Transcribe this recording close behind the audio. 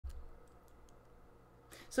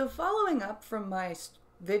So following up from my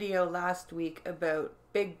video last week about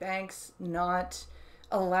big banks not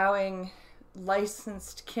allowing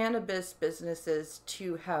licensed cannabis businesses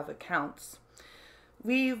to have accounts,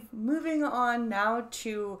 we're moving on now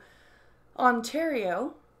to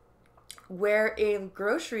Ontario, where a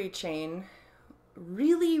grocery chain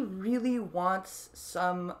really wants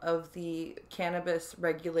some of the cannabis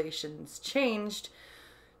regulations changed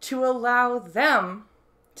to allow them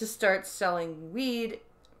to start selling weed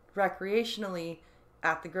recreationally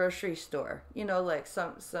at the grocery store. You know, like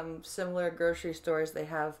some similar grocery stores, they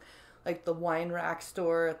have like the wine rack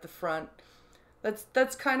store at the front.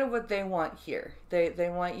 That's kind of what they want here. They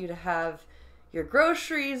want you to have your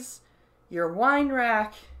groceries, your wine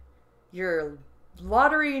rack, your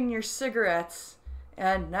lottery and your cigarettes,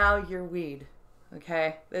 and now your weed.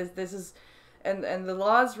 Okay? This is and the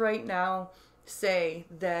laws right now say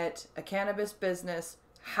that a cannabis business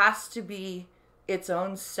has to be its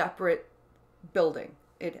own separate building.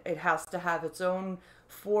 It has to have its own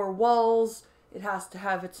four walls. It has to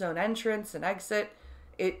have its own entrance and exit.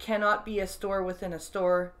 It cannot be a store within a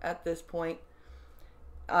store at this point.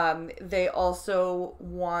 They also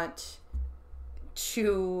want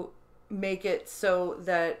to make it so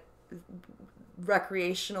that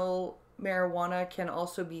recreational marijuana can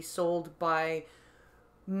also be sold by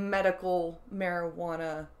medical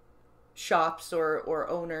marijuana shops or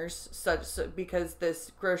owners, because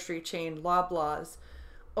this grocery chain Loblaws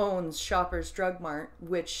owns Shoppers Drug Mart,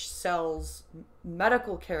 which sells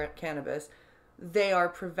medical cannabis. They are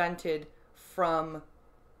prevented from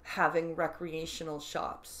having recreational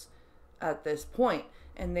shops at this point,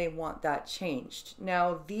 and they want that changed.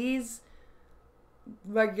 Now, these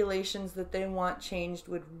regulations that they want changed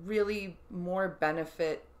would really more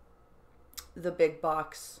benefit the big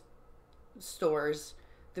box stores,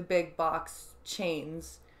 the big box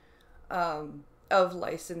chains of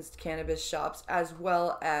licensed cannabis shops, as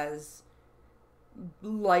well as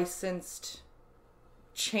licensed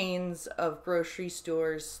chains of grocery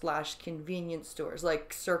stores / convenience stores,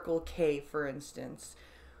 like Circle K, for instance,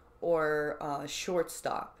 or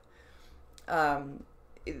Shortstop.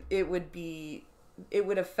 It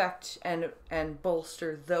would affect and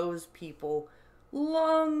bolster those people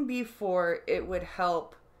long before it would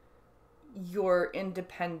help your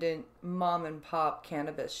independent mom and pop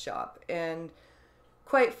cannabis shop. And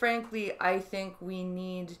quite frankly, I think we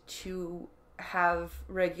need to have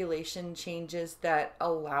regulation changes that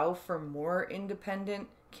allow for more independent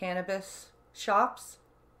cannabis shops.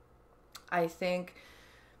 I think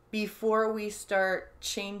before we start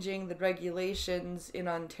changing the regulations in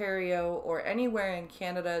Ontario or anywhere in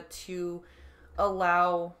Canada to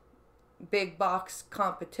allow big box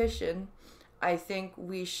competition, I think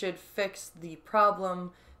we should fix the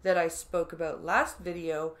problem that I spoke about last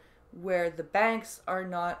video, where the banks are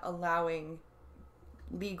not allowing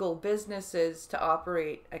legal businesses to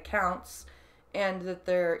operate accounts, and that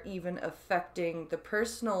they're even affecting the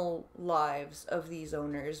personal lives of these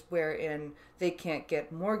owners, wherein they can't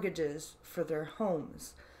get mortgages for their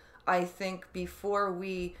homes. I think before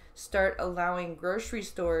we start allowing grocery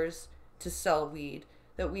stores to sell weed,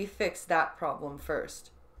 that we fix that problem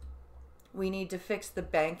first. We need to fix the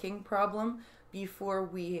banking problem before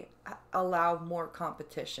we allow more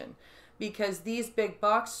competition, because these big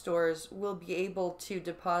box stores will be able to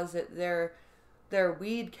deposit their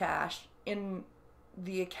weed cash in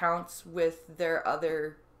the accounts with their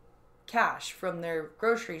other cash from their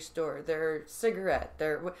grocery store, their cigarette,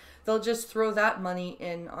 they'll just throw that money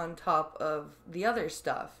in on top of the other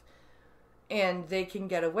stuff, and they can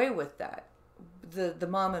get away with that. The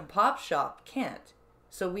mom and pop shop can't.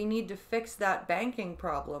 So we need to fix that banking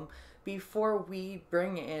problem before we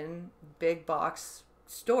bring in big box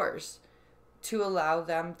stores to allow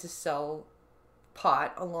them to sell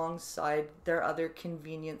pot alongside their other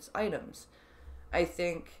convenience items. I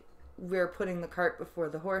think we're putting the cart before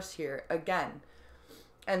the horse here again.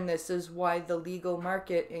 And this is why the legal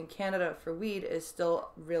market in Canada for weed is still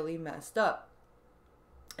really messed up.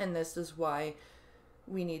 And this is why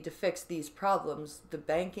we need to fix these problems: the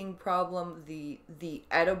banking problem, the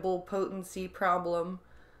edible potency problem,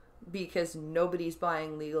 because nobody's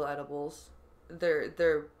buying legal edibles.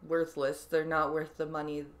 They're worthless. They're not worth the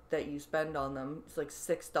money that you spend on them. It's like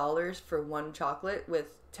 $6 for one chocolate with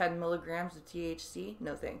 10 milligrams of THC.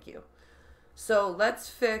 No, thank you. So let's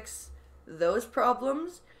fix those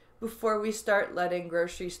problems before we start letting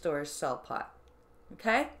grocery stores sell pot.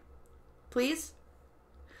 Okay? Please?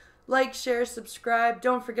 Like, share, subscribe.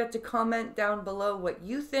 Don't forget to comment down below what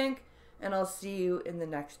you think, and I'll see you in the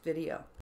next video.